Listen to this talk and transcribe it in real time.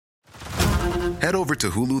Head over to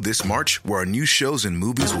Hulu this March, where our new shows and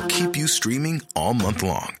movies will keep you streaming all month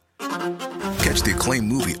long. Catch the acclaimed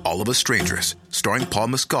movie All of Us Strangers, starring Paul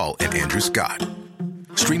Mescal and Andrew Scott.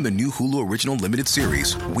 Stream the new Hulu original limited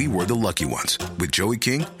series We Were the Lucky Ones with Joey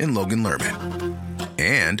King and Logan Lerman.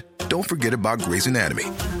 And don't forget about Grey's Anatomy.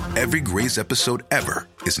 Every Grey's episode ever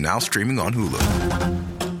is now streaming on Hulu.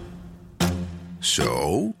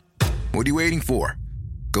 So, what are you waiting for?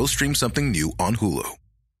 Go stream something new on Hulu.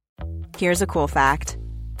 Here's a cool fact.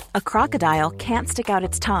 A crocodile can't stick out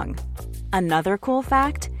its tongue. Another cool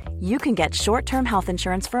fact, you can get short-term health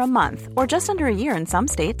insurance for a month or just under a year in some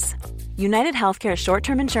states. United Healthcare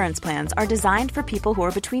short-term insurance plans are designed for people who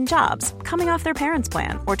are between jobs, coming off their parents'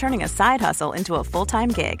 plan, or turning a side hustle into a full-time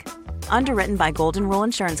gig. Underwritten by Golden Rule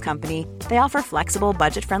Insurance Company, they offer flexible,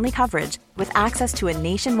 budget-friendly coverage with access to a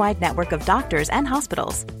nationwide network of doctors and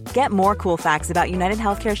hospitals. Get more cool facts about United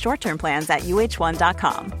Healthcare short-term plans at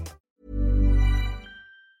uh1.com.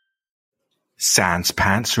 Sans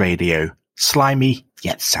Pants Radio. Slimy,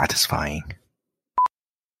 yet satisfying.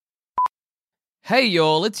 Hey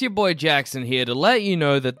y'all, it's your boy Jackson here to let you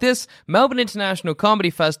know that this Melbourne International Comedy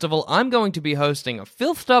Festival, I'm going to be hosting a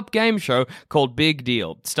filthed up game show called Big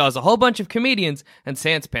Deal. It stars a whole bunch of comedians and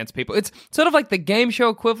Sans Pants people. It's sort of like the game show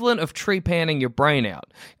equivalent of tree panning your brain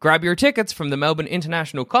out. Grab your tickets from the Melbourne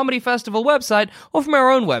International Comedy Festival website or from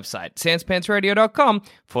our own website,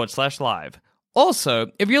 sanspantsradio.com/live. Also,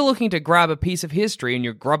 if you're looking to grab a piece of history in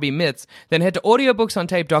your grubby mitts, then head to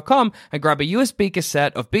audiobooksontape.com and grab a USB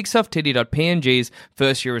cassette of BigSoftTitty.png's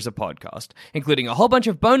first year as a podcast, including a whole bunch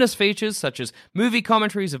of bonus features such as movie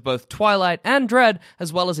commentaries of both Twilight and Dredd,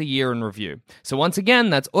 as well as a year in review. So once again,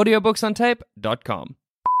 that's audiobooksontape.com.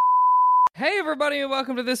 Hey everybody, and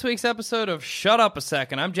welcome to this week's episode of Shut Up a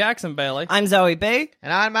Second. I'm Jackson Bailey. I'm Zoe B.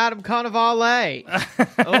 And I'm Adam Carnivale.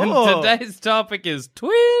 And today's topic is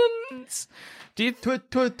twins. Do you Twin.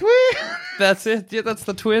 That's it. Yeah, that's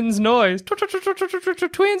the twins' noise.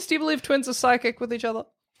 Twins. Do you believe twins are psychic with each other?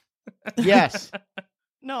 Yes.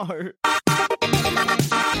 No.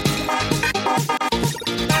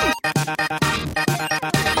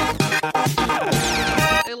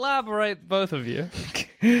 Elaborate, both of you.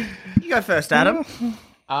 You go first, Adam.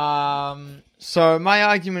 So my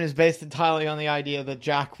argument is based entirely on the idea that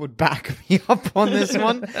Jack would back me up on this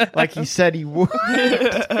one, like he said he would.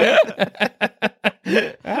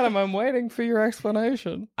 Adam, I'm waiting for your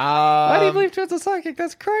explanation. Why do you believe twins are psychic?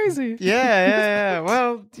 That's crazy. Yeah.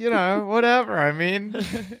 Well, whatever. I mean,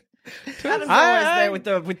 Adam's always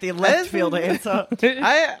there with the left field answer.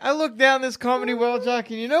 I looked down this comedy world,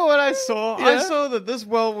 Jack, and you know what I saw? Yeah. I saw that this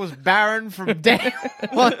world was barren from day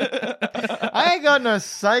one. I ain't got no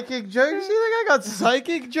psychic jokes. You think I got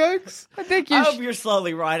psychic jokes? I think I hope you're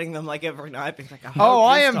slowly writing them like every night. Being like,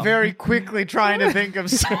 I am very quickly trying to think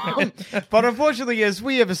of some. But unfortunately, as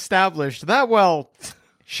we have established, that well,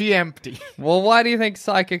 she empty. Well, why do you think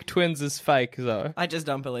psychic twins is fake, though? I just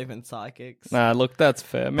don't believe in psychics. Nah, look, that's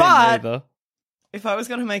fair. Me But- neither. If I was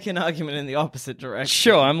going to make an argument in the opposite direction,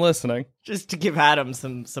 Sure, I'm listening. just to give Adam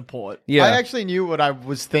some support. Yeah. I actually knew what I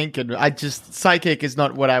was thinking. Psychic is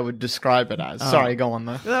not what I would describe it as. Sorry, go on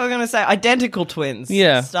though. I was going to say identical twins.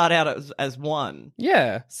 Yeah. Start out as one,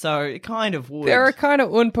 Yeah. so it kind of would. They're a kind of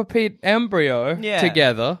unpapit embryo Yeah.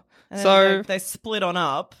 together. And So, they split on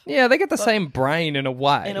up yeah, they get the same brain in a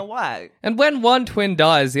way. in a way. And when one twin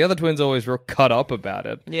dies, the other twin's always real cut up about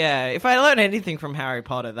it. Yeah. If I learn anything from Harry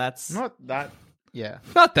Potter, that's Not that. Yeah,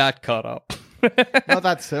 Not that cut up. not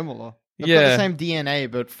that similar. They've got Yeah. the same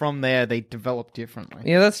DNA, but from there they develop differently.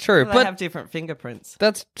 Yeah, that's true. they But have different fingerprints.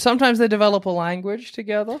 that's sometimes they develop a language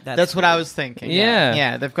together. That's what I was thinking. Yeah.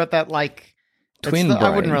 yeah. They've got that like Twin I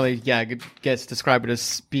wouldn't brain. really, guess describe it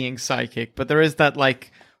as being psychic, but there is that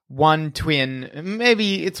like one twin.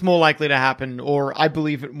 Maybe it's more likely to happen, or I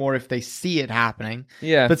believe it more if they see it happening.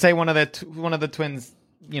 Yeah. But say one of the twins,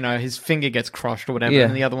 his finger gets crushed or whatever, Yeah.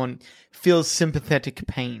 and the other one feels sympathetic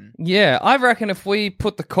pain. Yeah, I reckon if we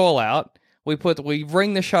put the call out, we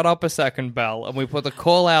ring the shut up a second bell, and we put the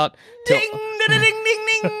call out to... Ding, ding, ding, ding,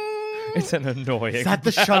 ding. It's an annoying... Is that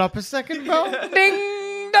the shut up a second bell?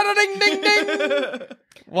 Ding, da, da, ding, ding, ding.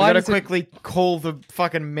 We Why gotta does it- quickly call the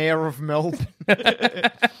fucking mayor of Melbourne.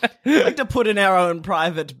 Like to put in our own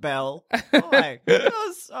private bell. Why?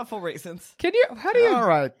 For reasons. Can you... How do you... All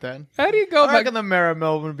right, then. How do you go I back... reckon the mayor of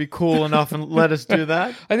Melbourne would be cool enough and let us do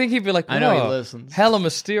that. I think he'd be like, I know he "Whoa, listens." hella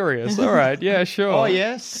mysterious. All right, yeah, sure. Oh,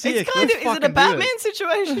 yeah? Sick. It's kind of, Let's is it a fucking do Batman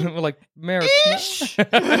situation? We're like, Mayor...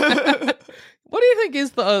 What do you think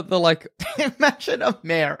is the like? Imagine a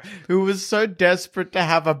mayor who was so desperate to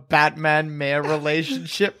have a Batman-mayor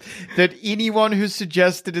relationship that anyone who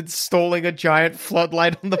suggested installing a giant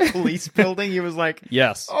floodlight on the police building, he was like,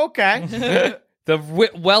 Yes. okay. The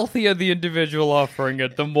wealthier the individual offering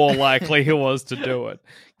it, the more likely he was to do it.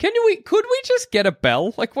 Could we just get a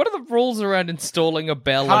bell? Like, what are the rules around installing a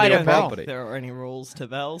bell I on your don't think property? there are any rules to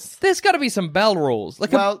bells. There's got to be some bell rules,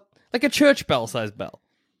 like a church bell size bell.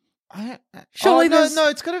 Surely there's-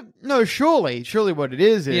 surely what it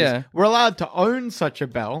is Yeah. we're allowed to own such a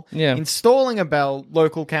bell. Yeah. Installing a bell,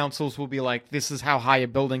 local councils will be like, this is how high a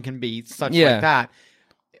building can be, such Yeah. like that.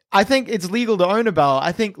 I think it's legal to own a bell.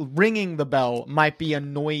 I think ringing the bell might be a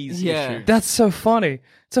noise Yeah. issue. That's so funny.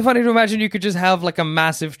 It's so funny to imagine you could just have like a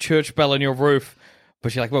massive church bell on your roof,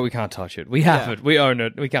 but you're like, well, we can't touch it. We have it. We own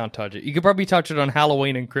it. We can't touch it. You could probably touch it on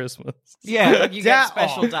Halloween and Christmas. Yeah, like you Yeah, get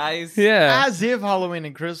special oh. days. Yeah. As if Halloween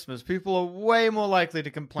and Christmas, people are way more likely to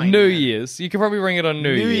complain. New then. Year's. You could probably ring it on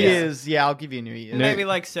New New Year's. Year's, yeah, I'll give you New Year's. Maybe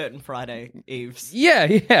like certain Friday eves. Yeah,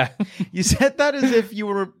 yeah. You said that as if you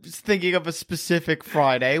were thinking of a specific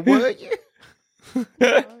Friday, were you?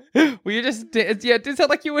 Well, you just it sounded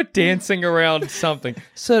like you were dancing around something.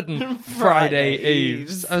 Certain Friday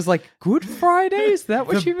Eves. I was like, Good Friday? Is that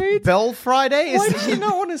what you mean? Bell Friday? Why Is did you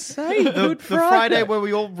not want to say the Good Friday where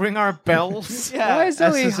we all ring our bells? Yeah. Why is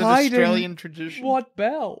That's Zoe just an hiding Australian tradition. what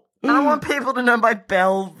bell? I want people to know my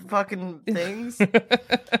bell fucking things.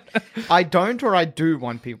 I don't, or I do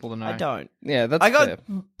want people to know. I don't. Yeah, that's I got fair.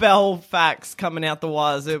 bell facts coming out the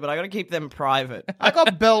wazoo, but I got to keep them private. I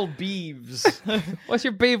got bell beeves. What's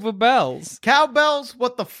your beef with bells? Cowbells?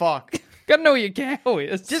 What the fuck? Gotta know what your cow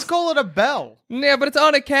is. Just call it a bell. Yeah, but it's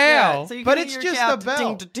on a cow. Yeah, so you But can it's hear your just cow a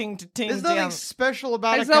bell. Ting, ting, ting, There's down. nothing special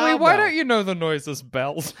about Hey a Zoe, cowbell. why don't you know the noises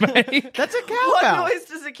bells make? That's a What cowbell. noise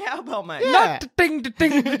does a cowbell make? Yeah. Not ding ding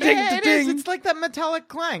ding ding Yeah, it is. ding. It's like that metallic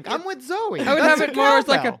clank. I'm with Zoe. I would That's have it more as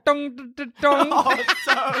like a cowbell. dong dong dong. Oh, it's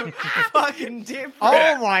so fucking different.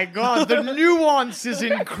 Oh my god, the nuance is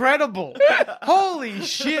incredible. Holy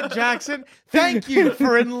shit, Jackson. Thank you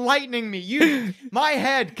for enlightening me. My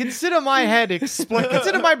head, consider my head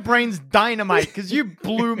consider my brain's dynamite, because you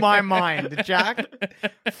blew my mind, Jack.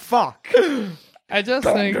 Fuck. I just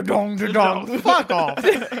think Dong. Fuck off.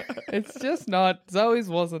 it's just not. Zoe's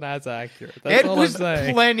wasn't as accurate. That's It all was I'm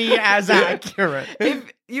saying. plenty as accurate.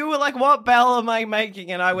 If you were like, what bell am I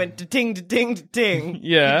making? And I went ting, ting, ting.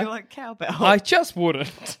 Yeah. You'd be like, cowbell. I just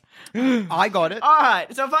wouldn't. I got it. All right,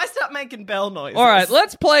 so if I start making bell noises. All right,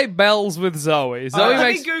 let's play bells with Zoe. Zoe Let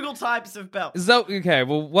makes. me Google types of bells. Zoe, okay,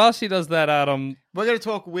 well, while she does that, Adam. We're going to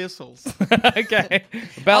talk whistles. Okay,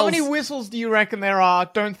 How bells. many whistles do you reckon there are?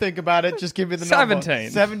 Don't think about it. Just give me the number.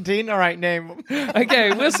 17. 17? All right, name them.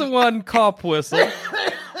 Okay, whistle one, cop whistle.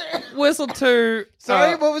 Whistle two.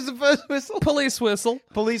 Sorry, what was the first whistle? Police whistle.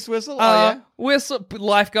 Police whistle? Oh, yeah. Whistle.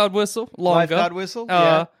 Lifeguard whistle. Longer. Lifeguard whistle?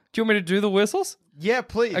 Yeah. Do you want me to do the whistles? Yeah,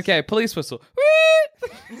 please. Okay, police whistle.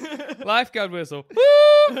 Lifeguard whistle.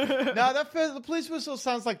 No, the police whistle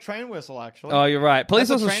sounds like train whistle, actually. Oh, you're right. Police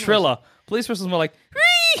That's a whistle's train shriller. Police whistle's more like.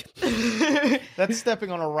 That's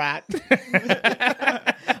stepping on a rat.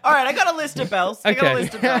 All right, I got a list of bells. I got a Okay.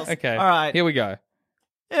 list of bells. Okay. All right. Here we go.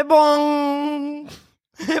 Bong.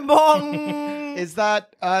 Bong. Is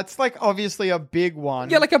that, it's like obviously a big one.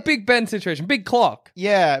 Yeah, like a Big Ben situation. Big clock.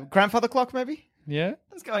 Yeah, grandfather clock maybe? Yeah.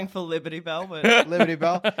 I was going for Liberty Bell, but Liberty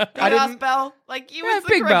Bell. Glass bell. Like you Yeah, was the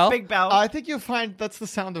big correct bell. big bell. I think you'll find that's the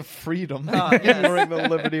sound of freedom. Oh, yes. Ignoring the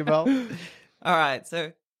Liberty Bell. All right, so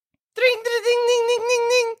ding ding ding ding ding ding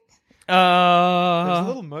ding. There's a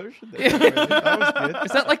little motion there. That was good.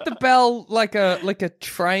 Is that like the bell, like a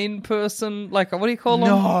train person? Like, what do you call them?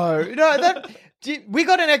 No, we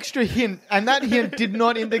got an extra hint, and that hint did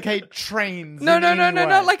not indicate trains. No, in no, any way.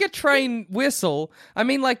 not like a train whistle. I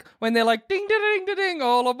mean, like when they're like ding, ding, ding, ding, ding,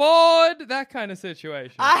 all aboard, that kind of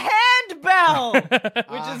situation. A handbell,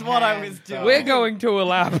 which is what I was doing. We're going to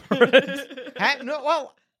elaborate.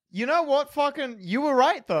 Well, you know what? Fucking, you were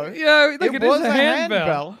right though. Yeah, look, it is was a a handbell.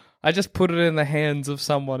 handbell. I just put it in the hands of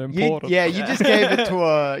someone important. You just gave it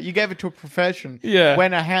to a profession. Yeah.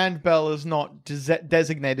 When a handbell is not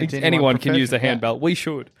designated to Anyone can use a profession. handbell. We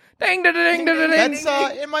should. Ding, ding, ding, ding, ding, That's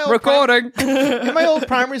ding. in my old Recording. in my old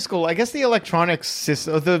primary school, I guess the electronics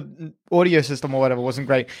system, or the audio system or whatever, wasn't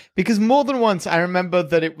great. Because more than once, I remember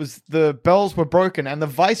that it was the bells were broken, and the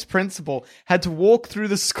vice principal had to walk through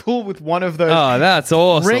the school with one of those, Oh, that's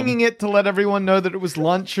awesome. ringing it to let everyone know that it was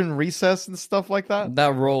lunch and recess and stuff like that.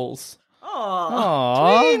 That rolls. Oh,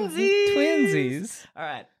 Aww. twinsies. Twinsies. All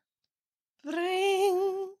right.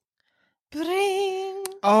 Bring, bring,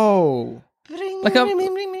 Oh, bring. Like a- bring,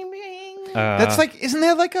 bring, bring, bring, bring. that's like, isn't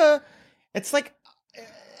there like a It's like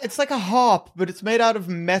a harp, but it's made out of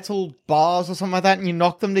metal bars or something like that, and you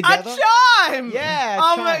knock them A together. chime! Yeah,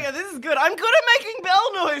 Oh chime. my god, this is good. I'm good at making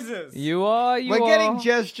bell noises. You are. We're getting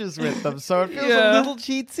gestures with them, so it feels Yeah. a little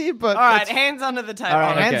cheatsy, but All right, it's- hands under the table. all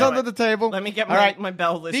right, hands Okay. under the table. Let me get All right. my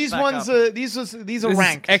bell list These back ones up. are these are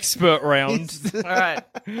ranked. Expert round. All right.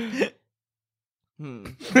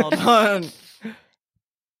 Hold on.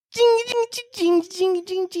 Jing jing jing jing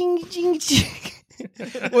jing jing jing jing.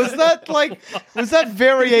 Was that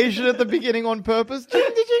variation at the beginning on purpose?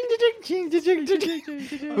 Was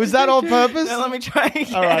that on purpose? Now let me try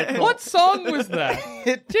again. All right, cool. What song was that?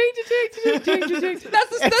 It- That's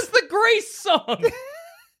the Grease song.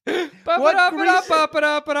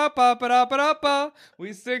 Ba-ba-da-ba-da-ba-ba-da-ba-da-ba-da-ba-da-ba.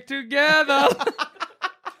 We stick together.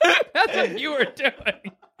 That's what you were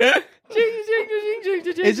doing.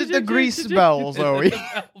 Is it the Grease bell, Zoe? The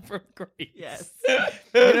bell from Grease. Yes. You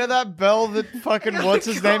know that bell that fucking what's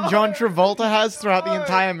his name John Travolta has throughout the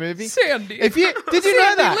entire movie? Sandy. Did you know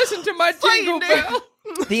Sandy, that? listen to my jingle bell.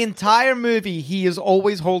 The entire movie, he is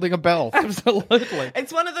always holding a bell. Absolutely.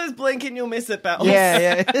 It's one of those blink and you'll miss it bells.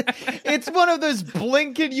 Yeah. It's one of those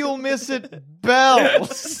blink and you'll miss it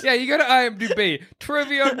bells. Yeah, you go to IMDb.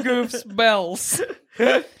 Trivia Goofs bells.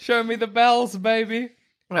 Show me the bells, baby.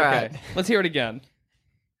 All right. Let's hear it again.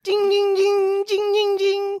 Ding ding ding ding ding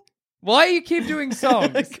ding. Why do you keep doing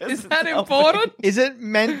songs? Is that it's important? Is it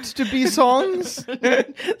meant to be songs?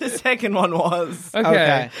 The second one was.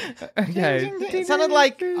 Okay. It sounded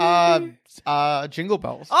like jingle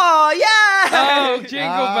bells. Oh yeah. Oh,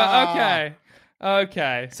 jingle bell. Okay.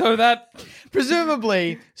 Okay. So that.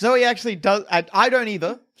 Presumably, Zoe actually does. I don't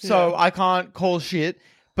either, so I can't call shit.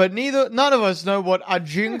 But none of us know what a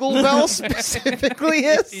jingle bell specifically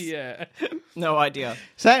is. Yeah. No idea.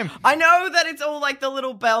 Same. I know that it's all like the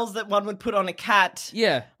little bells that one would put on a cat,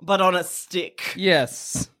 Yeah. but on a stick.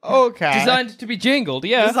 Yes. Okay. Designed to be jingled.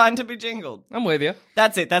 Yeah. Designed to be jingled. I'm with you.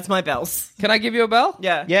 That's it. That's my bells. Can I give you a bell?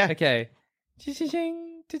 Yeah. Yeah. Okay. Ching,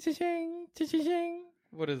 ching, ching.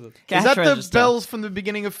 What is it? Cash Is that register. the bells from the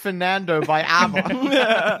beginning of Fernando by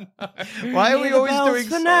ABBA? Why are we Hear the always bells, doing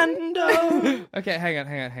Fernando? Okay, hang on.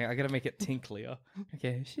 I gotta make it tinklier.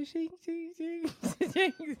 Okay.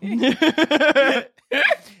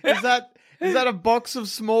 Is that a box of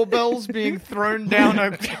small bells being thrown down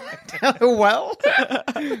a well?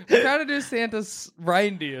 I'm trying to do Santa's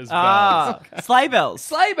reindeer's bells. Ah, sleigh bells.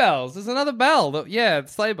 Sleigh bells. There's another bell. Yeah,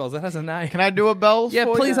 sleigh bells. It has a name. Can I do a bell? Yeah,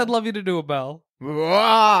 for please. you? I'd love you to do a bell.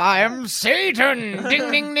 I am Satan.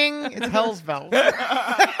 Ding, ding, ding. It's hell's bells.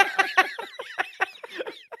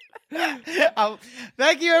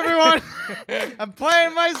 Thank you, everyone. I'm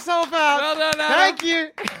playing myself out. Well done, Adam. Thank you.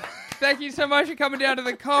 Thank you so much for coming down to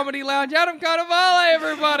the Comedy Lounge. Adam Carnivale,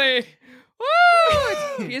 everybody.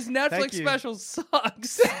 Woo! His Netflix you. special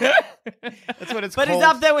sucks. That's what it's But called. he's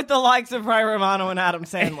up there with the likes of Ray Romano and Adam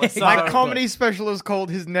Sandler. So. My comedy special is called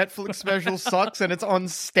His Netflix Special Sucks, and it's on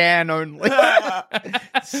Stan only.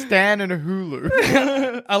 Stan and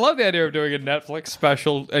Hulu. I love the idea of doing a Netflix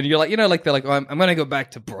special, and you're like, they're like, oh, I'm going to go back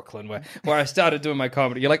to Brooklyn, where I started doing my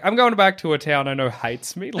comedy. You're like, I'm going back to a town I know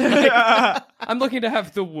hates me. Like, I'm looking to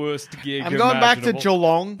have the worst gig. I'm going back to imaginable.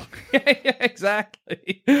 Geelong. Yeah,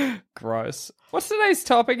 exactly. Gross. What's today's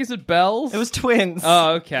topic? Is it bells? It was twins.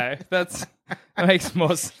 Oh, okay. That makes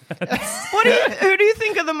more sense. Who do you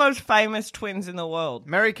think are the most famous twins in the world?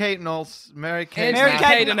 Mary Kate and Mary Kate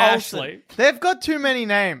Kate and and Ashley. They've got too many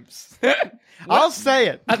names. I'll say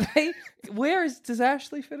it. Are they? Does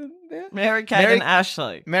Ashley fit in there? Mary Kate Mary- and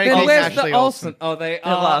Ashley. Mary Then Kate where's and Ashley the Olsen? Olsen. Oh, they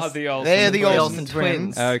last- are the Olsen. They're the Olsen Olsen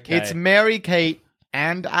twins. Okay. It's Mary Kate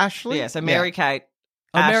and Ashley. Yeah, so Mary Kate.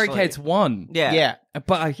 Oh, Mary Ashley. Kate's one. Yeah. Yeah.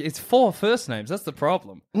 But it's 4 first names. That's the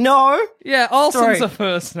problem. No. Yeah, Olsen's Three. a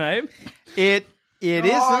first name. It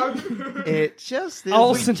isn't. It just is.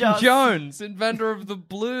 Olsen just- Jones, inventor of the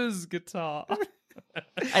blues guitar.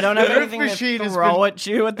 I don't have The riff anything machine to has throw been- at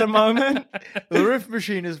you at the moment. The riff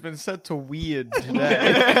machine has been set to weird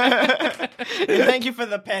today. Thank you for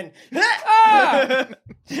the pen.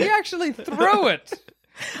 She actually threw it.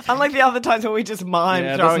 Unlike the other times where we just mime Yeah,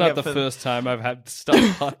 that's throwing not it the for... first time I've had stuff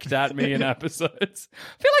hucked at me in episodes.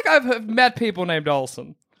 I feel like I've met people named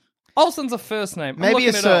Olsen. Olsen's a first name. I'm Maybe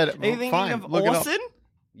a looking it third. up. Are you thinking Fine, of look it up. Orson?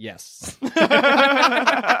 Yes.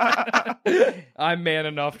 I'm man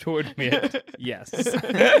enough to admit yes.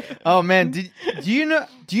 Oh man, do you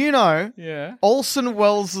know? Yeah. Orson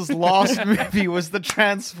Welles' last movie was the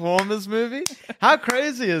Transformers movie. How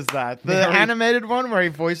crazy is that? The animated one where he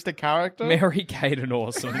voiced a character. Mary Kate and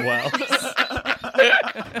Orson Welles.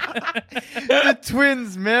 The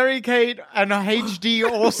twins, Mary-Kate and HD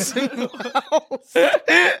Orson Welles.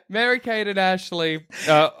 Mary-Kate and Ashley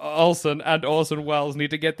Olsen and Orson Welles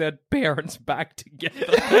need to get their parents back together.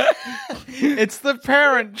 It's the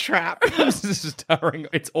Parent Trap.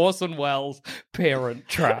 It's Orson Welles' Parent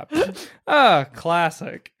Trap. Ah,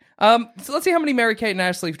 classic. So let's see how many Mary-Kate and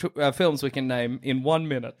Ashley films we can name in 1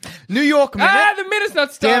 minute. New York Minute. The minute's not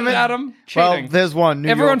Damn started, it. Adam. Well, Cheating. there's one. New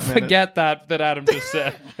Everyone York Minute. forget that Adam just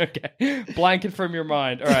said. Okay. Blank it from your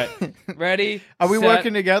mind. All right. Ready? Are we set.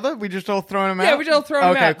 working together? We just all throwing them out? Yeah, we just all throw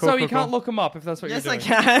them Okay, out. cool, so cool, you can't cool. look them up if that's what Yes, you're I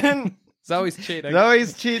doing. can. Zoe's cheating.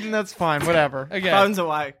 Zoe's cheating, that's fine. Whatever. Okay. Phone's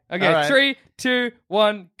away. Okay. All right. 3, 2,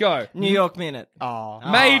 1, go. New York Minute. Oh.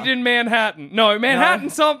 Made in Manhattan. No,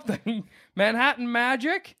 Manhattan something. Manhattan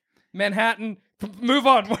Magic. Manhattan. Move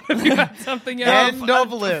on. What have you had something else? End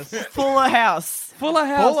of list. Fuller House. Fuller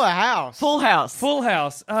House. Fuller House. Full House. Full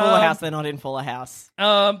House. Fuller House. They're not in Fuller House.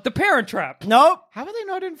 The Parent Trap. Nope. How are they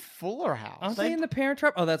not in Fuller House? Aren't they in the Parent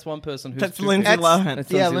Trap? Oh, that's one person who's That's too- Lindsay Lohan. That's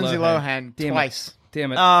Yeah, Lindsay Lindsay Lohan. Damn it. Twice.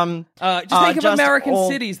 Damn it. Just Just think of American all,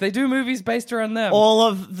 cities. They do movies based around them. All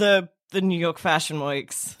of the New York Fashion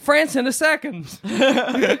Weeks. France in a second.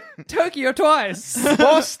 Tokyo twice.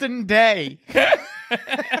 Boston Day.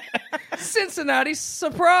 Cincinnati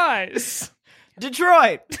surprise.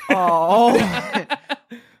 Detroit. Oh.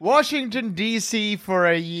 Washington, D.C. for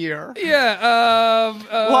a year.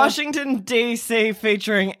 Yeah. Washington, D.C.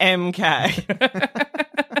 featuring MK.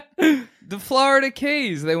 The Florida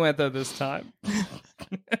Keys. They went there this time.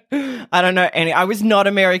 I don't know any. I was not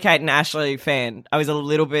a Mary-Kate and Ashley fan. I was a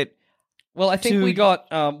little bit. Well, I think we got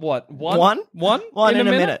what One in a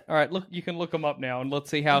minute. All right, look, you can look them up now, and let's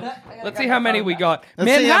see how many we got.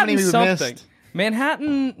 Let's see how many Manhattan we something. missed.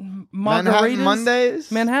 Manhattan margaritas. Manhattan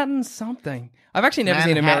Mondays? Manhattan something. I've actually never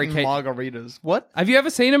seen a Mary Kate. Margaritas. What? Have you ever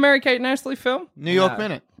seen a Mary Kate and Ashley film? New York No.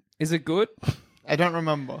 Minute. Is it good? I don't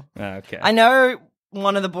remember. Okay. I know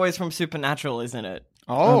one of the boys from Supernatural is in it.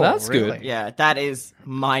 Oh, that's really? good. Yeah, that is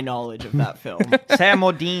my knowledge of that film. Sam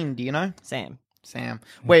or Dean, do you know? Sam. Sam.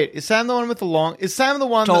 Wait, is Sam the one with the long... Is Sam the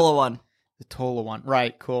one Taller one. The taller one.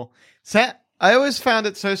 Right, cool. Sam... I always found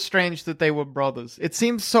it so strange that they were brothers. It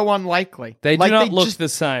seems so unlikely. They do Like, not look just- the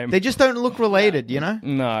same. They just don't look related, you know?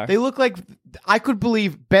 No. They look like... I could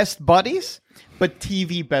believe best buddies, but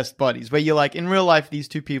TV best buddies, where you're like, in real life, these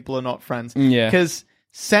two people are not friends. Yeah. Because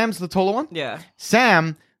Sam's the taller one. Yeah.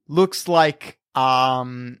 Sam looks like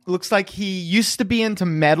he used to be into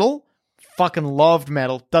metal, fucking loved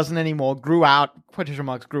metal, doesn't anymore, grew out, quotation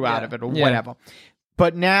marks, grew out of it or Yeah. whatever.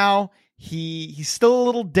 But now he's still a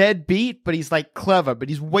little deadbeat, but he's like clever, but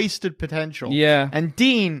he's wasted potential. Yeah. And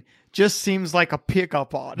Dean just seems like a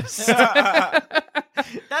pickup artist.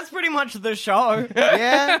 That's pretty much the show.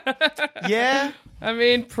 Yeah. Yeah. I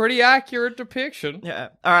mean, pretty accurate depiction. Yeah.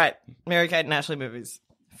 All right. Mary-Kate and Ashley movies.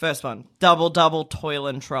 First one. Double Toil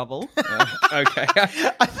and Trouble. Okay.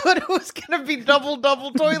 I thought it was going to be double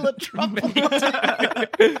toilet trouble.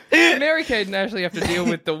 Mary Kate and Ashley have to deal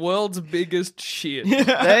with the world's biggest shit.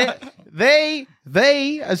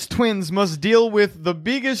 They, as twins, must deal with the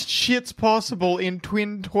biggest shits possible in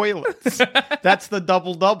twin toilets. That's the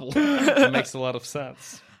double. That makes a lot of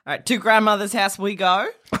sense. All right. To Grandmother's House We Go.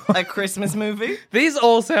 A Christmas movie. These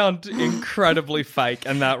all sound incredibly fake,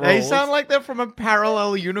 and that They rules. sound like they're from a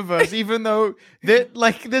parallel universe, even though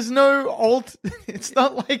like there's no alt. It's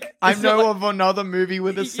not like I know of another movie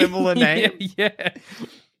with a similar name. Yeah.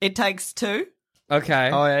 It Takes Two. Okay.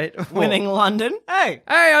 All right, Winning London. Hey.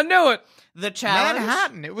 Hey, I knew it. The Challenge.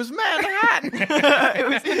 Manhattan. It was Manhattan. It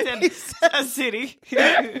was in a city. You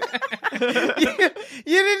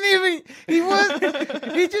didn't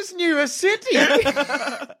even. He just knew a city.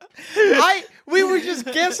 We were just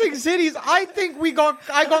guessing cities. I think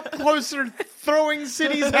I got closer throwing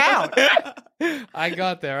cities out. I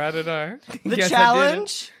got there. I don't know. The Guess I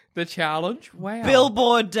Challenge. didn't. The Challenge? Wow.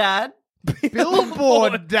 Billboard Dad.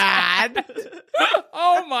 Billboard Dad.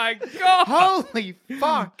 Oh my god. Holy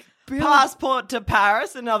fuck. Passport to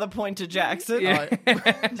Paris. Another point to Jackson.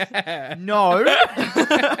 No.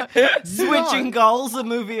 Switching Goals. A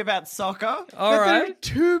movie about soccer. All right.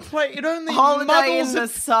 It only Holiday in muddles the it.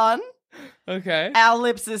 Sun. Okay. Our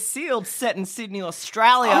Lips Are Sealed. Set in Sydney,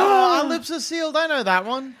 Australia. Oh, Our Lips Are Sealed. I know that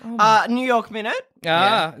one. New York Minute.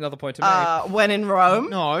 Another point to me. When in Rome.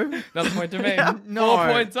 No. Another point to me. No. 4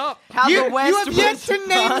 points up. How You the West have yet was to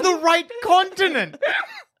name won. the right continent.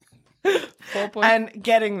 4 points. And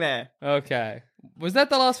Getting There. Okay. Was that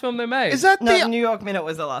the last film they made? Is that No, the? New York Minute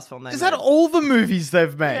was the last film they Is made. that all the movies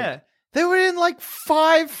they've made? Yeah. They were in like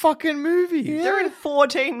 5 fucking movies. They're in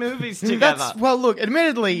 14 movies together. Well, look,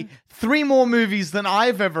 admittedly, 3 more movies than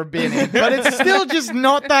I've ever been in, but it's still just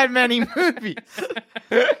not that many movies.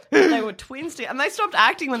 They were twins, and they stopped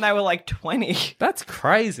acting when they were like 20. That's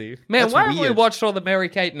crazy. Man, That's why haven't we weird. watched all the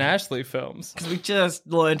Mary-Kate and Ashley films? We just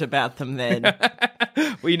learned about them then.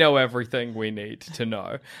 We know everything we need to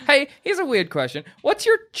know. Hey, here's a weird question. What's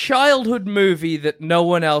your childhood movie that no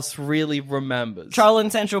one else really remembers? Troll in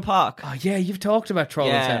Central Park. Oh, yeah, you've talked about Troll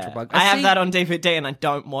in Central Park. I have see- that on DVD and I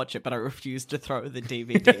don't watch it, but I refuse to throw the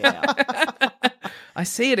DVD out. I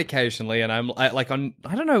see it occasionally, and I'm like on,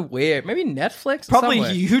 I don't know where, maybe Netflix or Probably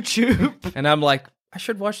somewhere. YouTube. And I'm like, I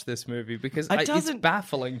should watch this movie because it's doesn't-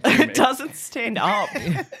 baffling to me. It doesn't stand up.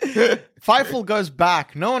 Fievel goes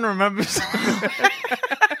back. No one remembers.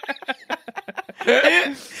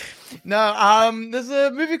 No, there's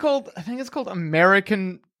a movie called, I think it's called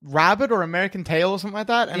American Rabbit or American Tail or something like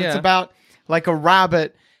that. And it's Yeah. about like a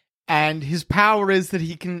rabbit, and his power is that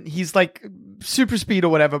he's like super speed or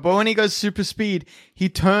whatever. But when he goes super speed, he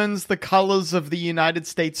turns the colors of the United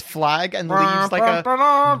States flag and leaves like a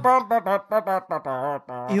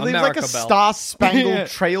America Bell. star-spangled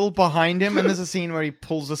trail behind him. And there's a scene where he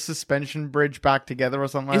pulls a suspension bridge back together or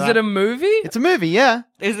something like Is that. it a movie? It's a movie, yeah.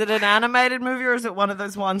 Is it an animated movie or is it one of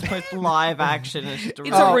those ones with live action? It's a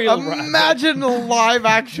real rabbit. Imagine a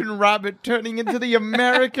live-action rabbit turning into the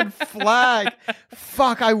American flag.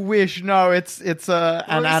 Fuck, I wish. No, it's an We saw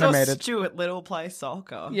animated. Stuart Little play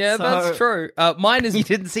soccer. Yeah, so- that's true. Mine is You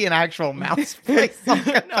didn't see an actual mouse face.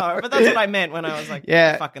 No, but that's what I meant when I was like,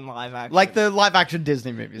 Yeah. fucking live action. Like the live-action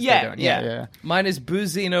Disney movies. Yeah, they're doing. yeah. yeah. Mine is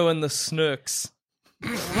Boozino and the Snooks.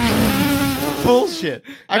 Bullshit.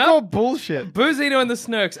 I No. call bullshit. Boozino and the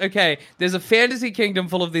Snooks. Okay, there's a fantasy kingdom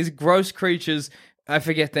full of these gross creatures. I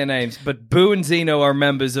forget their names, but Boo and Zeno are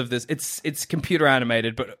members of this. It's computer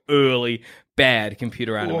animated, but early bad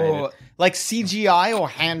computer animated. Or, like CGI or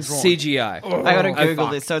hand-drawn? CGI. I gotta Google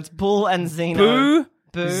fuck. this. So it's Bull and Zeno. Boo,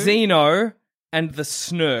 Boo. Zeno, and the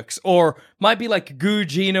Snurks. Or might be like Goo,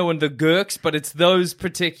 Gino, and the Gurks, but it's those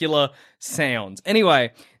particular sounds.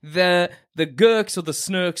 Anyway, the Gurks or the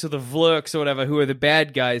Snurks or the Vlurks or whatever, who are the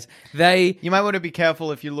bad guys, they... You might want to be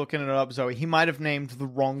careful if you're looking it up, Zoe. He might have named the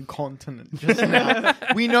wrong continent just now.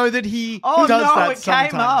 We know that he Oh does no, that it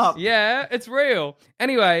sometimes. came up. Yeah, it's real.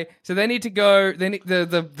 Anyway, so they need to go. They need,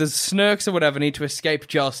 the Snurks or whatever need to escape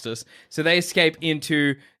justice. So they escape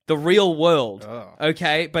into the real world.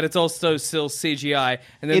 Okay, but it's also still CGI.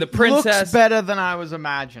 And then the It princess looks better than I was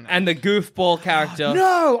imagining. and the goofball character.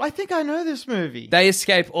 No, I think I know this movie. They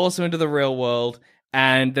escape also into the real world,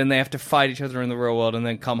 and then they have to fight each other in the real world, and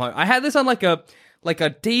then come home. I had this on like a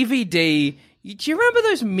DVD. Do you remember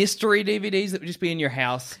those mystery DVDs that would just be in your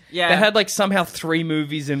house? Yeah. That had like somehow 3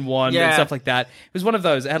 movies in one and Yeah. stuff like that. It was one of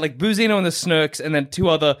those. It had like Boozino and the Snurks and then 2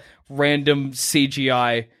 other random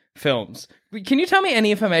CGI films. Can you tell me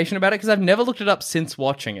any information about it? Because I've never looked it up since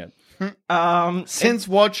watching it. Since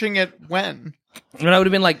watching it when? And I would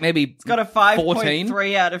have been like maybe It's got a 14.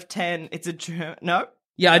 5.3 out of 10. It's a no.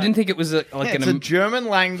 Yeah, I didn't think it was like It's an... a German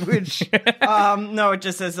language. No, it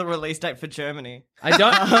just says the release date for Germany. I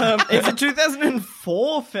don't... It's a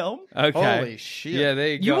 2004 film. Okay. Holy shit. Yeah, there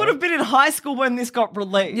you go. You would have been in high school when this got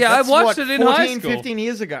released. Yeah, That's I watched what, it in 14, high school. 15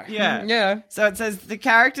 years ago. Yeah. Yeah. So it says the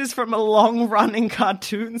characters from a long-running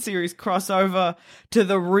cartoon series cross over to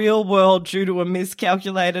the real world due to a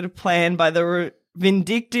miscalculated plan by the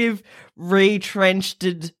vindictive, retrenched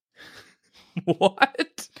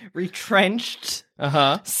What?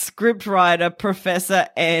 Uh-huh. scriptwriter Professor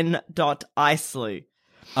N. Isley,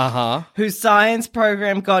 Uh-huh. whose science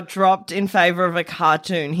program got dropped in favor of a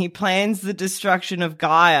cartoon. He plans the destruction of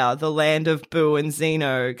Gaia, the land of Boo and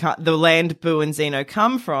Zeno, the land Boo and Zeno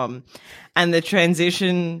come from, and the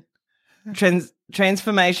transformation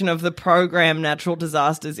of the program natural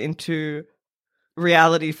disasters into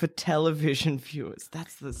reality for television viewers.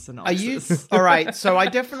 That's the Are you synopsis. all right? So I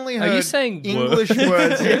definitely heard you saying English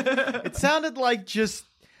words. It sounded like just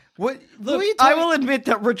what? Look, were you I talking- will admit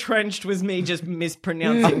that retrenched was me just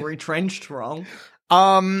mispronouncing retrenched wrong.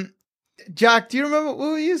 Jack, do you remember what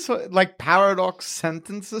were you like paradox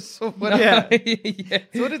sentences or whatever? Yeah. yeah.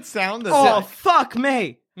 That's what it sounded Oh, like. fuck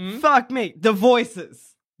me. Fuck me. The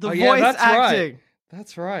voices. The Oh, yeah, voice that's acting. right.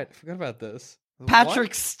 That's right. I forgot about this.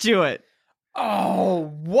 Patrick Stewart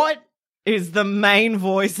Oh, what? is the main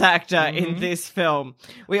voice actor in this film.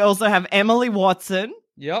 We also have Emily Watson.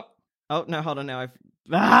 Yep. Oh, no, hold on now.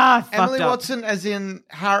 Fucked Emily up. Watson, as in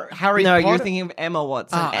Harry No, Potter? you're thinking of Emma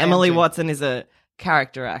Watson. Ah, Emily MJ. Watson is a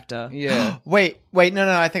character actor. Yeah. Wait,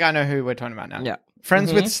 no, I think I know who we're talking about now. Yeah.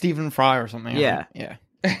 Friends with Stephen Fry or something. I Yeah. think.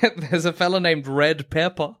 Yeah. There's a fella named Red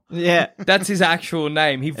Pepper. Yeah. That's his actual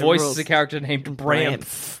name. He voices rules. a character named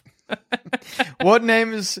Bramph. What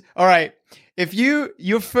name is... All right. If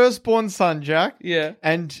your firstborn son, Jack, Yeah.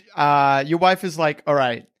 and your wife is like, all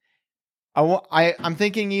right, I'm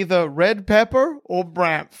thinking either Red Pepper or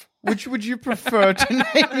Bramph. Which would you prefer to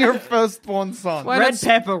name your firstborn son? Why Red not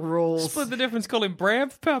pepper rules. split the difference, call him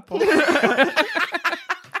Bramph Pepper?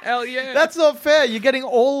 Hell yeah. That's not fair. You're getting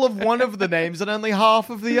all of one of the names and only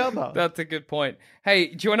half of the other. That's a good point. Hey,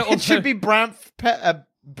 do you want to also... It should be Bray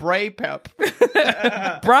Pep.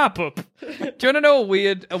 Brapup. Do you want to know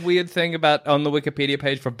a weird thing about on the Wikipedia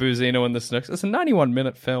page for Buzino and the Snooks? It's a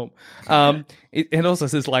 91-minute film. It also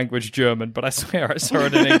says language German, but I swear I saw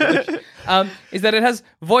it in English. Is that it has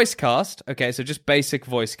voice cast. Okay, so just basic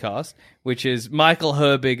voice cast, which is Michael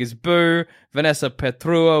Herbig as Boo, Vanessa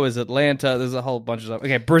Petruo as Atlanta. There's a whole bunch of stuff.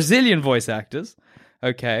 Okay, Brazilian voice actors.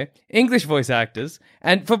 Okay, English voice actors.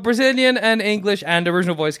 And for Brazilian and English and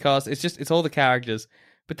original voice cast, it's all the characters.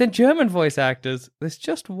 But then German voice actors, there's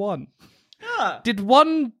just one. Did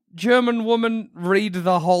one German woman read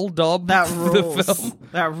the whole dub That of rules. the film?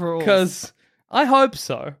 That rules. Because I hope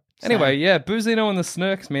so. Anyway, yeah, Buzino and the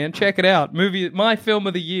Snurks, man. Check it out. My film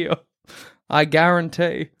of the year. I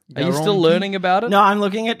guarantee. Are you still learning about it? No, I'm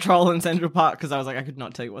looking at Troll in Central Park because I was like, I could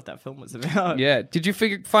not tell you what that film was about. Yeah. Did you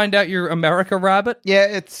find out you're America Rabbit? Yeah,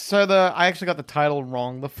 I actually got the title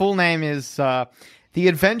wrong. The full name is The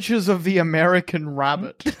Adventures of the American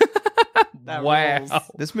Rabbit. That Wow. rules.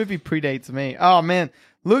 This movie predates me. Oh, man.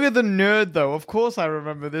 Look at the nerd, though. Of course I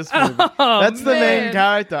remember this movie. That's the main man.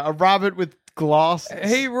 character, a rabbit with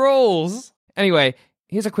glasses. He rules. Anyway,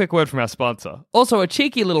 here's a quick word from our sponsor. Also, a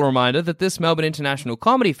cheeky little reminder that this Melbourne International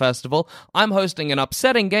Comedy Festival, I'm hosting an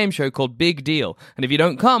upsetting game show called Big Deal. And if you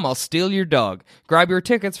don't come, I'll steal your dog. Grab your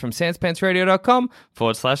tickets from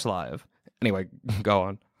sanspantsradio.com/live. Anyway, go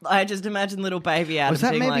on. I just imagine little baby Adam Was that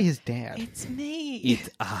being maybe like, his dad? It's me. It's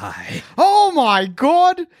I. Oh, my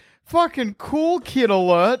God. Fucking cool kid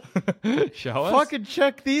alert. Show us. Fucking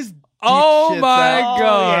check these Oh dipshits my out.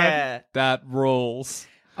 god. yeah. That rules.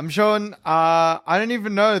 I'm showing, I don't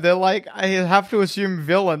even know. They're like, I have to assume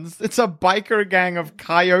villains. It's a biker gang of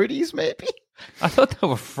coyotes, maybe? I thought they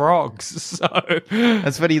were frogs, so...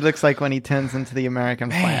 That's what he looks like when he turns into the American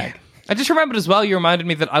flag. I just remembered as well, you reminded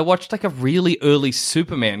me that I watched like a really early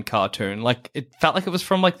Superman cartoon. Like, it felt like it was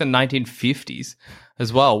from like the 1950s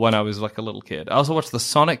as well when I was like a little kid. I also watched the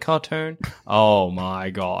Sonic cartoon. Oh my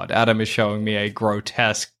god. Adam is showing me a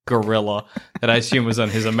grotesque gorilla that I assume was on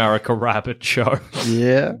his America Rabbit show.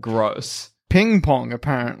 Yeah. Gross. Ping pong,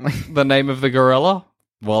 apparently. The name of the gorilla?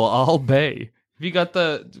 Well, I'll be. Have you got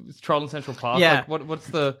the Troll in Central Park? Yeah. Like,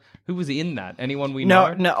 who was in that? Anyone we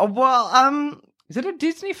know? No. Well, Is it a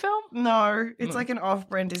Disney film? no. It's like an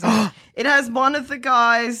off-brand Disney. It has one of the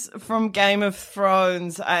guys from Game of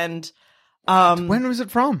Thrones, and When was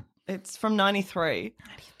it from? it's from '93.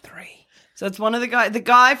 So it's one of the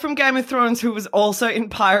guy from Game of Thrones who was also in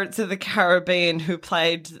Pirates of the Caribbean, who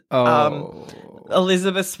played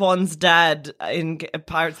Elizabeth Swan's dad in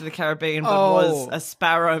Pirates of the Caribbean, but was a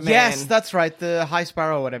Sparrow man. Yes, that's right. The High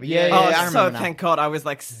Sparrow or whatever. Yeah, Oh, I so remember now. thank God I was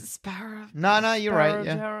like, Sparrow? No, you're right.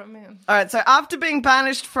 Yeah. All right, so after being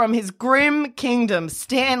banished from his grim kingdom,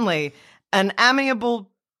 Stanley, an amicable...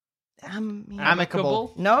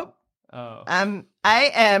 Amicable. Nope. Oh.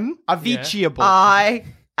 Aviciable.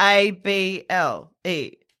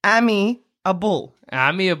 A-M-I-A-B-L-E. Amiable.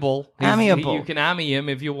 Amiable. Amiable. You can ammy him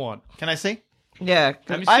if you want. Can I see? Yeah.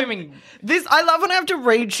 I'm assuming... I love when I have to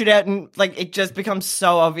read shit out and like it just becomes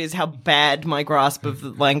so obvious how bad my grasp of the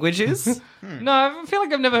language is. No, I feel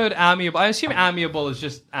like I've never heard amiable. I assume amiable is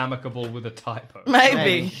just amicable with a typo.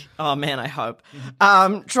 Maybe. Oh man, I hope.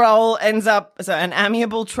 Troll ends up, so an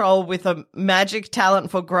amiable troll with a magic talent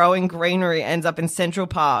for growing greenery ends up in Central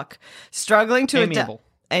Park, struggling to Amiable.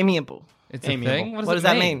 Amiable. It's a Amiable. thing? What does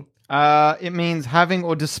that mean? It means having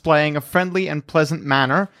or displaying a friendly and pleasant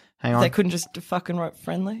manner. Hang on. They couldn't just fucking write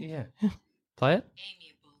friendly? Yeah. Play it?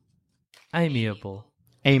 Amiable.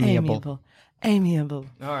 Amiable. Amiable.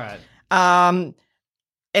 All right.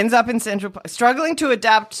 Ends up in Central Park. Struggling to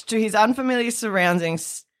adapt to his unfamiliar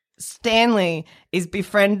surroundings, Stanley is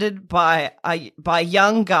befriended by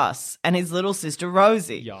young Gus and his little sister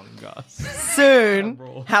Rosie. Young Gus. Soon, That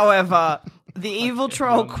rules. however, the evil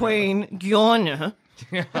troll queen Gjorna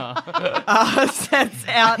sets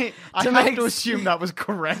out I to have make to assume that was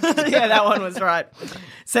correct. yeah, that one was right.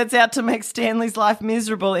 Sets out to make Stanley's life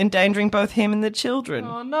miserable, endangering both him and the children.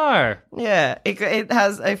 Oh no. Yeah, it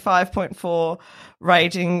has a 5.4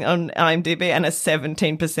 rating on IMDb and a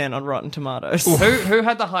 17% on Rotten Tomatoes. Who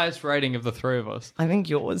had the highest rating of the three of us? I think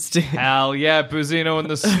yours did. Hell yeah, Buzino and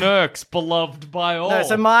the Snurks, beloved by all. No,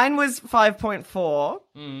 so mine was 5.4.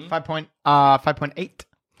 5.8.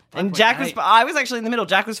 And Jack was, I was actually in the middle.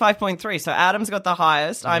 Jack was 5.3. So Adam's got the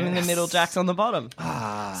highest. I'm in the middle. Jack's on the bottom.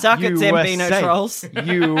 Suck it, Zambino USA. trolls.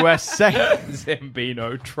 USA.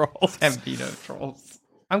 Zambino trolls. Zambino trolls.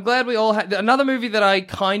 I'm glad we all had... Another movie that I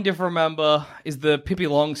kind of remember is the Pippi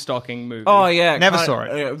Longstocking movie. Oh, yeah. Never saw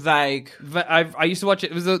it. Vague. I used to watch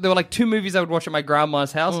it. There were like two movies I would watch at my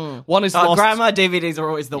grandma's house. One is Lost... Grandma DVDs are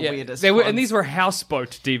always the Yeah, weirdest. and these were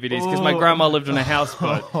houseboat DVDs because my grandma lived on a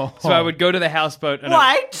houseboat. So I would go to the houseboat and...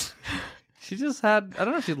 What? She just had... I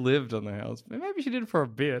don't know if she lived on the house. Maybe she did for a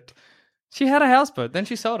bit. She had a houseboat, then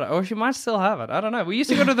she sold it. Or she might still have it. I don't know. We used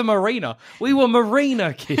to go to the marina. We were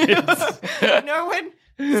marina kids. You know when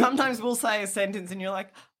sometimes we'll say a sentence and you're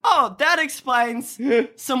like, oh, that explains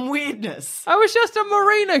some weirdness. I was just a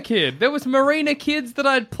marina kid. There was marina kids that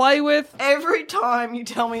I'd play with. Every time you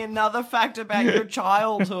tell me another fact about your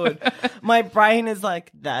childhood, my brain is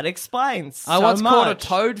like, that explains I so once caught a much.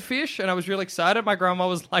 toadfish and I was really excited. My grandma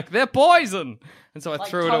was like, they're poison. And so I Like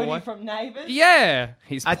threw it Tony away. from Neighbours? Yeah.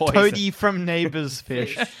 He's A poison. toady from Neighbours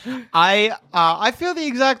fish. I feel the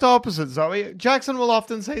exact opposite, Zoe. Jackson will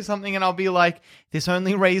often say something and I'll be like, this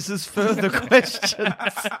only raises further questions.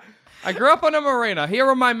 I grew up on a marina. Here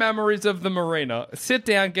are my memories of the marina. Sit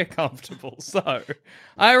down, get comfortable. So,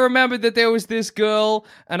 I remember that there was this girl,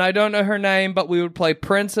 and I don't know her name, but we would play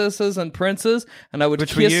princesses and princes, and I would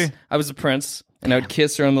Which kiss... were you? I was a prince, and I would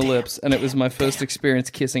kiss her on the lips, and it was my first experience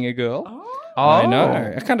kissing a girl. Oh. I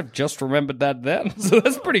know. I kind of just remembered that then, so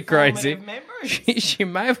that's pretty crazy. Formative memories. She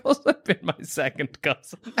may have also been my second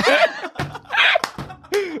cousin.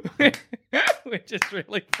 Which is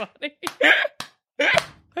really funny.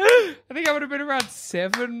 I think I would have been around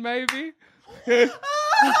 7, maybe. I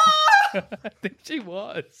think she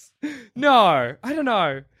was. No, I don't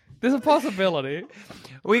know. There's a possibility.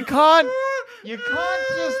 You can't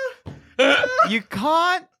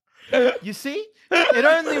you see? It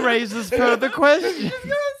only raises further questions. You're going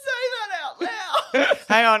to say that out loud.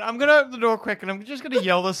 Hang on, I'm gonna open the door quick and I'm just gonna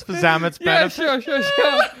yell this for Zamet's Yeah, benefit. sure.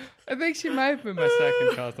 I think she may have been my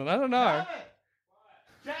second cousin. I don't know.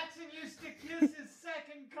 Jackson used to kiss his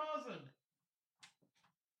second cousin.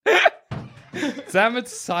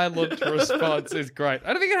 Zamet's silent response is great.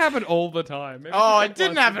 I don't think it happened all the time. Oh, it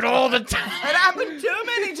didn't happen all the time. It happened too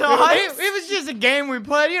many times. It was just a game we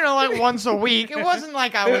played, like once a week. It wasn't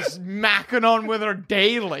like I was macking on with her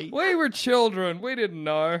daily. We were children. We didn't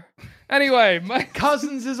know. Anyway, my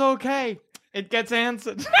Cousins is okay. It gets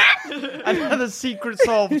answered. Another secret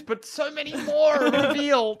solved, but so many more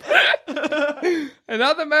revealed.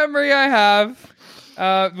 another memory I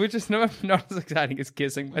have, which is not as exciting as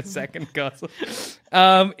kissing my second cousin,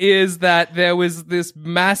 is that there was this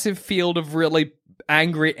massive field of really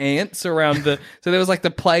angry ants around so there was like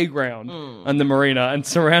the playground on the marina, and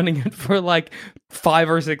surrounding it for like 5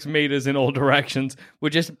 or 6 meters in all directions were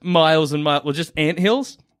just miles and miles, just ant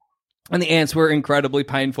hills. And the ants were incredibly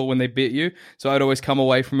painful when they bit you, so I'd always come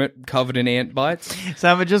away from it covered in ant bites.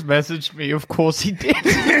 Sam just messaged me. Of course he did.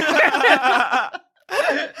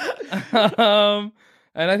 And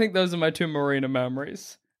I think those are my 2 marina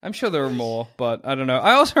memories. I'm sure there are more, but I don't know.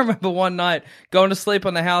 I also remember one night going to sleep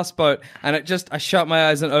on the houseboat, and I shut my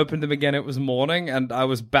eyes and opened them again. It was morning, and I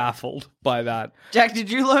was baffled by that. Jack, did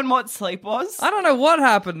you learn what sleep was? I don't know what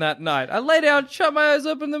happened that night. I lay down, shut my eyes,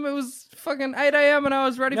 opened them. It was fucking 8 a.m. and I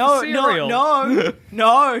was ready for cereal.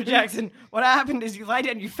 No, Jackson. What happened is you lay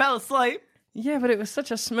down, you fell asleep. Yeah, but it was such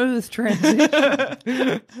a smooth transition.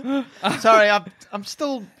 Sorry, I'm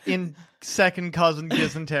still in second cousin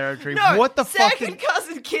kissing territory. No, what the fuck? second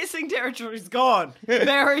cousin kissing territory is gone.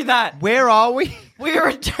 Bury that. Where are we? We were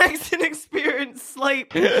at Jackson experienced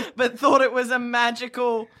sleep, but thought it was a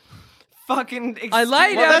magical fucking I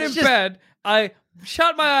lay down in that's just- bed. I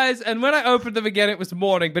shut my eyes, and when I opened them again, it was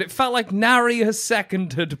morning, but it felt like nary a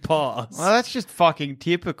second had passed. Well, that's just fucking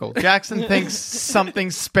typical. Jackson thinks something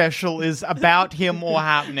special is about him or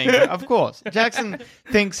happening. Of course. Jackson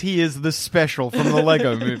thinks he is the special from the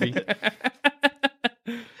Lego movie.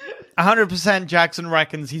 100% Jackson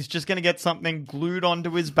reckons he's just going to get something glued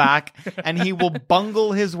onto his back and he will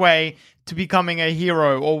bungle his way to becoming a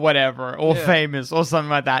hero or whatever, or famous or something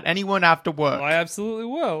like that. And he won't have to work. I absolutely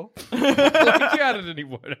will. Like, you added, and he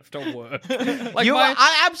won't have to work. Like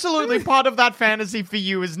I absolutely part of that fantasy for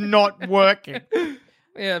you is not working.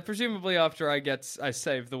 Yeah, presumably after I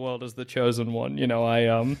save the world as the chosen one, you know,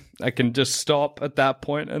 I can just stop at that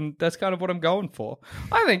point, and that's kind of what I'm going for.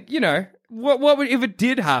 I think, you know, what would, if it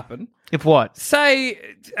did happen? If what? Say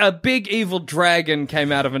a big evil dragon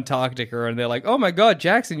came out of Antarctica and they're like, "Oh my god,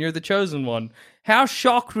 Jackson, you're the chosen one." How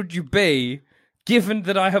shocked would you be, given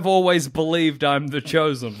that I have always believed I'm the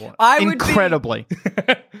chosen one? Incredibly.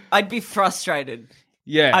 I'd be frustrated.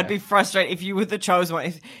 Yeah. I'd be frustrated if you were the chosen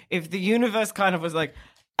one. If the universe kind of was like,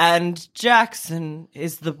 and Jackson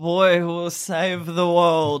is the boy who will save the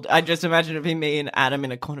world. I just imagine it being me and Adam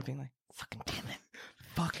in a corner being like, fucking damn it.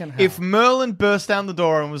 Fucking hell. If Merlin burst down the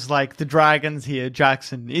door and was like, "The dragon's here,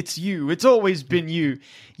 Jackson. It's you. It's always been you."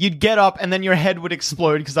 You'd get up and then your head would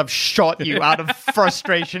explode because I've shot you out of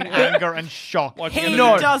frustration, anger, and shock. He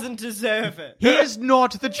doesn't deserve it. He is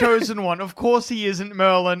not the chosen one. Of course he isn't,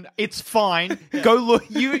 Merlin. It's fine. Go look.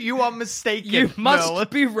 You are mistaken. You must Merlin.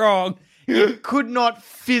 be wrong. It could not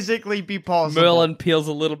physically be possible. Merlin peels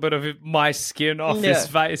a little bit of my skin off Yeah. his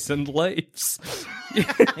face and leaves.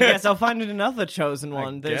 I guess I'll find another chosen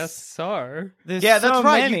one. Guess so. There's Yeah, that's so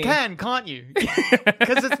right. many. You can, can't you?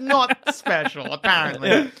 Because it's not special,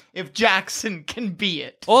 apparently. If Jackson can be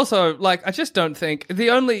it. Also, like, I just don't think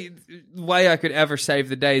the only way I could ever save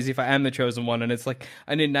the day is if I am the chosen one, and it's like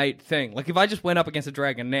an innate thing. Like, if I just went up against a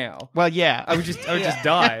dragon now, Well, yeah. I would just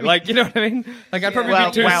die. Like, you know what I mean? Like, I'd probably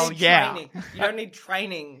Well, be too well, yeah. Training. You don't need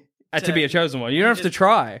training to be a chosen one. You don't have to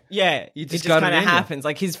try. Yeah, You it just just got it kind of in you. happens.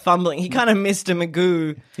 Like he's fumbling. He kind of Mr.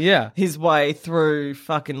 Magoo Yeah. his way through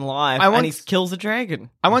fucking life, I and once- he kills a dragon.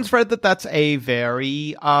 I once read that that's a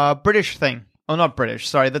very British thing. Oh, not British.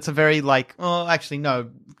 Sorry. That's a very, like, oh, actually, no,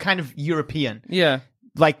 kind of European. Yeah.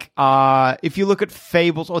 Like, if you look at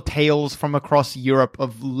fables or tales from across Europe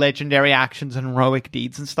of legendary actions and heroic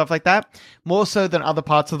deeds and stuff like that, more so than other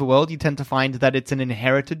parts of the world, you tend to find that it's an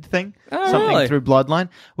inherited thing, something really? through bloodline,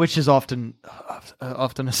 which is often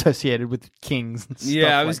associated with kings and stuff.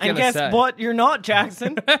 Yeah, I was like And gonna guess say. what? You're not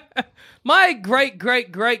Jackson. My great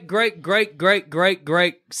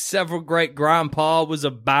several great grandpa was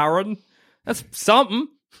a baron. That's something.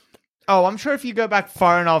 Oh, I'm sure if you go back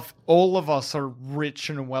far enough, all of us are rich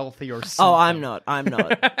and wealthy or something. Oh, I'm not. I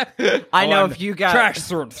know I'm if you go trash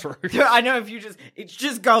through and through. I know if you it's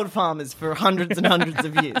just goat farmers for hundreds and hundreds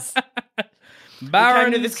of years. We came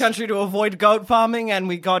Barons. to this country to avoid goat farming, and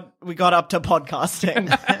we got up to podcasting.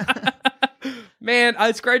 Man,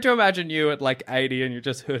 it's great to imagine you at like 80 and you're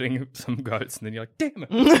just herding some goats, and then you're like, damn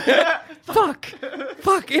it.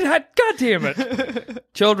 Fuck, it had, god damn it.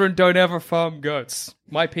 Children don't ever farm goats.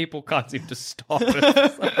 My people can't seem to stop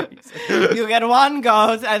it. You get one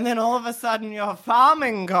goat, and then all of a sudden you're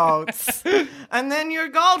farming goats, and then you're a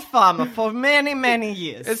goat farmer for many, many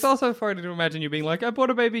years. It's also funny to imagine you being like, I bought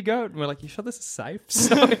a baby goat. And we're like, you sure this is safe?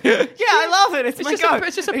 So, yeah, I love it. It's my just a- goat.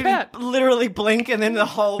 it's just a You pet. Literally blink, and then the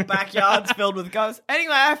whole backyard's filled with goats.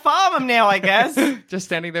 Anyway, I farm them now, I guess. just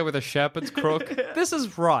standing there with a shepherd's crook. This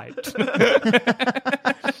is right.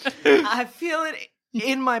 I feel it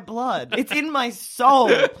in my blood. It's in my soul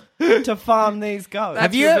to farm these goats.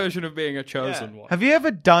 That's you- your version of being a chosen one. Have you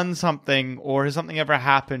ever done something, or has something ever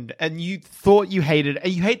happened, and you thought you hated it,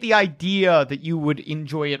 and you hate the idea that you would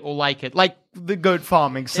enjoy it or like it, like the goat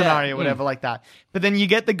farming scenario, whatever, like that. But then you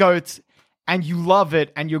get the goats, and you love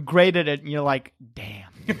it, and you're great at it, and you're like, damn.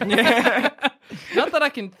 Not that I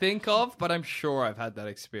can think of, but I'm sure I've had that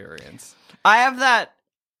experience. I have that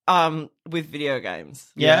with video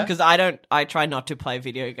games. Yeah? Because I try not to play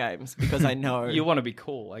video games because I know You want to be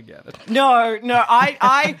cool, I get it. No,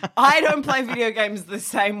 I don't play video games the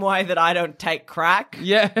same way that I don't take crack.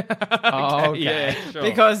 Yeah. Oh, okay. Yeah, sure.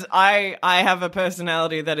 Because I have a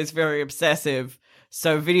personality that is very obsessive,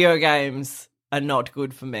 so video games are not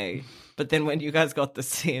good for me. But then when you guys got The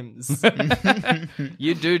Sims,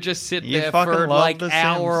 You do just sit You there fucking for love like The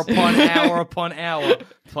hour Sims. upon hour upon hour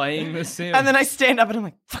playing The Sims. and then I stand up and I'm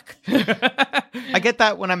like, fuck. I get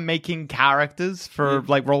that when I'm making characters for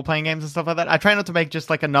like role-playing games and stuff like that. I try not to make just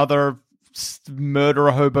like another murderer,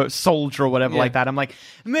 hobo, soldier or whatever like that. I'm like,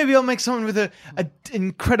 maybe I'll make someone with a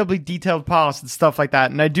incredibly detailed past and stuff like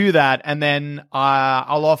that. And I do that, and then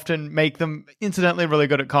I'll often make them incidentally really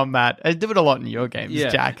good at combat. I do it a lot in your games, Yeah.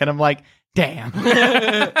 Jack. And I'm like, Damn.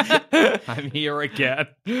 I'm here again.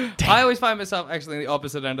 I always find myself actually in the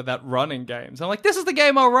opposite end of that running game. So I'm like, this is the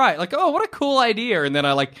game all right. Like, oh, what a cool idea. And then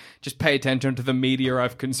I like just pay attention to the media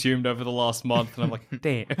I've consumed over the last month. And I'm like,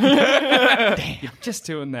 damn. Damn. Just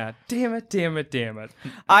doing that. Damn it.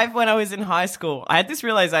 When I was in high school, I had this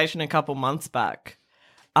realization a couple months back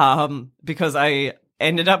because I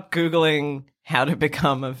ended up Googling how to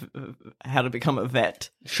become a vet.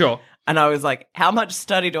 Sure. And I was like, how much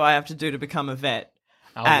study do I have to do to become a vet?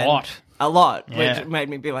 A lot, Yeah. which made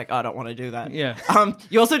me be like, oh, I don't want to do that. Yeah.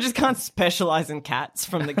 You also just can't specialize in cats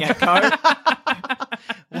from the get-go.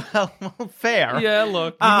 Well, fair. Yeah,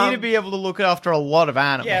 look. You need to be able to look after a lot of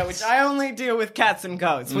animals. Yeah, which I only deal with cats and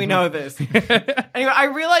goats. We know this. Anyway, I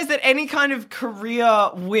realized that any kind of career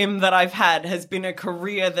whim that I've had has been a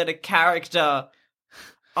career that a character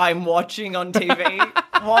I'm watching on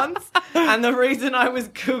TV once. And the reason I was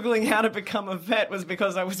Googling how to become a vet was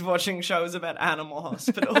because I was watching shows about animal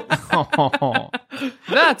hospitals.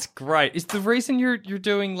 That's great. Is the reason you're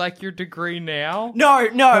doing like your degree now? No.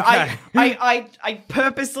 Okay. I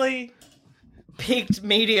purposely picked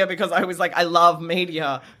media because I was like, I love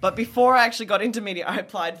media. But before I actually got into media, I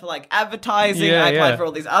applied for like advertising. Yeah, I applied yeah. for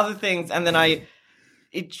all these other things. And then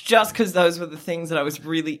it's just because those were the things that I was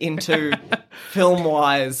really into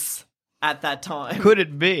film-wise at that time. Could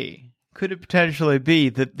it potentially be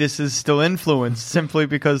that this is still influenced simply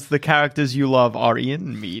because the characters you love are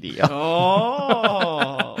in media?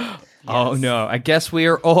 Oh. Oh no, I guess we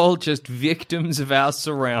are all just victims of our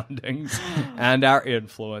surroundings and our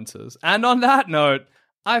influences. And on that note,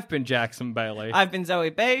 I've been Jackson Bailey. I've been Zoe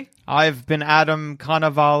B. I've been Adam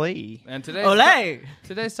Carnavali. And Olé!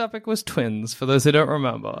 today's topic was twins, for those who don't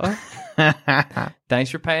remember.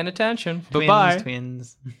 Thanks for paying attention. Twins, Bye-bye.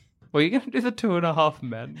 twins. Were you going to do the 2.5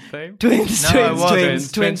 Men theme? Twins, No, I twins,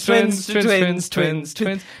 wasn't. twins, twins, twins, twins, twins, twins,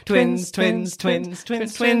 twins, twins, twins, twins, twins,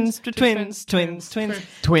 twins, twins, twins, twins,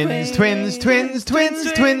 Twins, twins, twins, twins,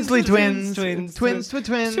 twinsly twins, twins to twins, to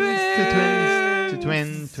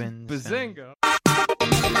twins, twins. Bazinga.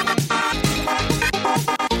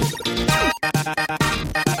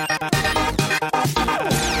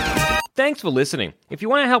 Thanks for listening. If you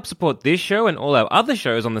want to help support this show and all our other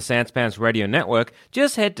shows on the Sanspants Radio Network,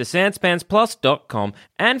 just head to sanspantsplus.com,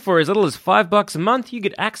 and for as little as $5 a month, you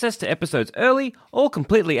get access to episodes early, all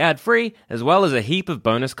completely ad-free, as well as a heap of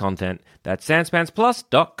bonus content. That's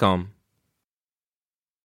sanspantsplus.com.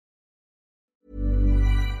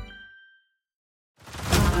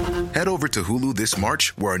 Head over to Hulu this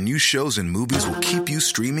March, where our new shows and movies will keep you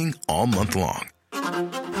streaming all month long.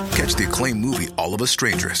 Catch the acclaimed movie All of Us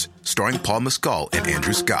Strangers, starring Paul Mescal and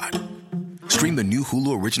Andrew Scott. Stream the new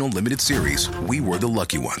Hulu original limited series We Were the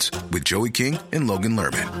Lucky Ones with Joey King and Logan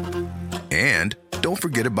Lerman. And don't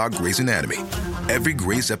forget about Grey's Anatomy. Every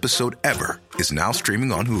Grey's episode ever is now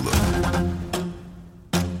streaming on Hulu.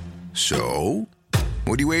 So,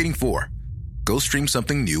 what are you waiting for? Go stream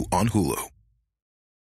something new on Hulu.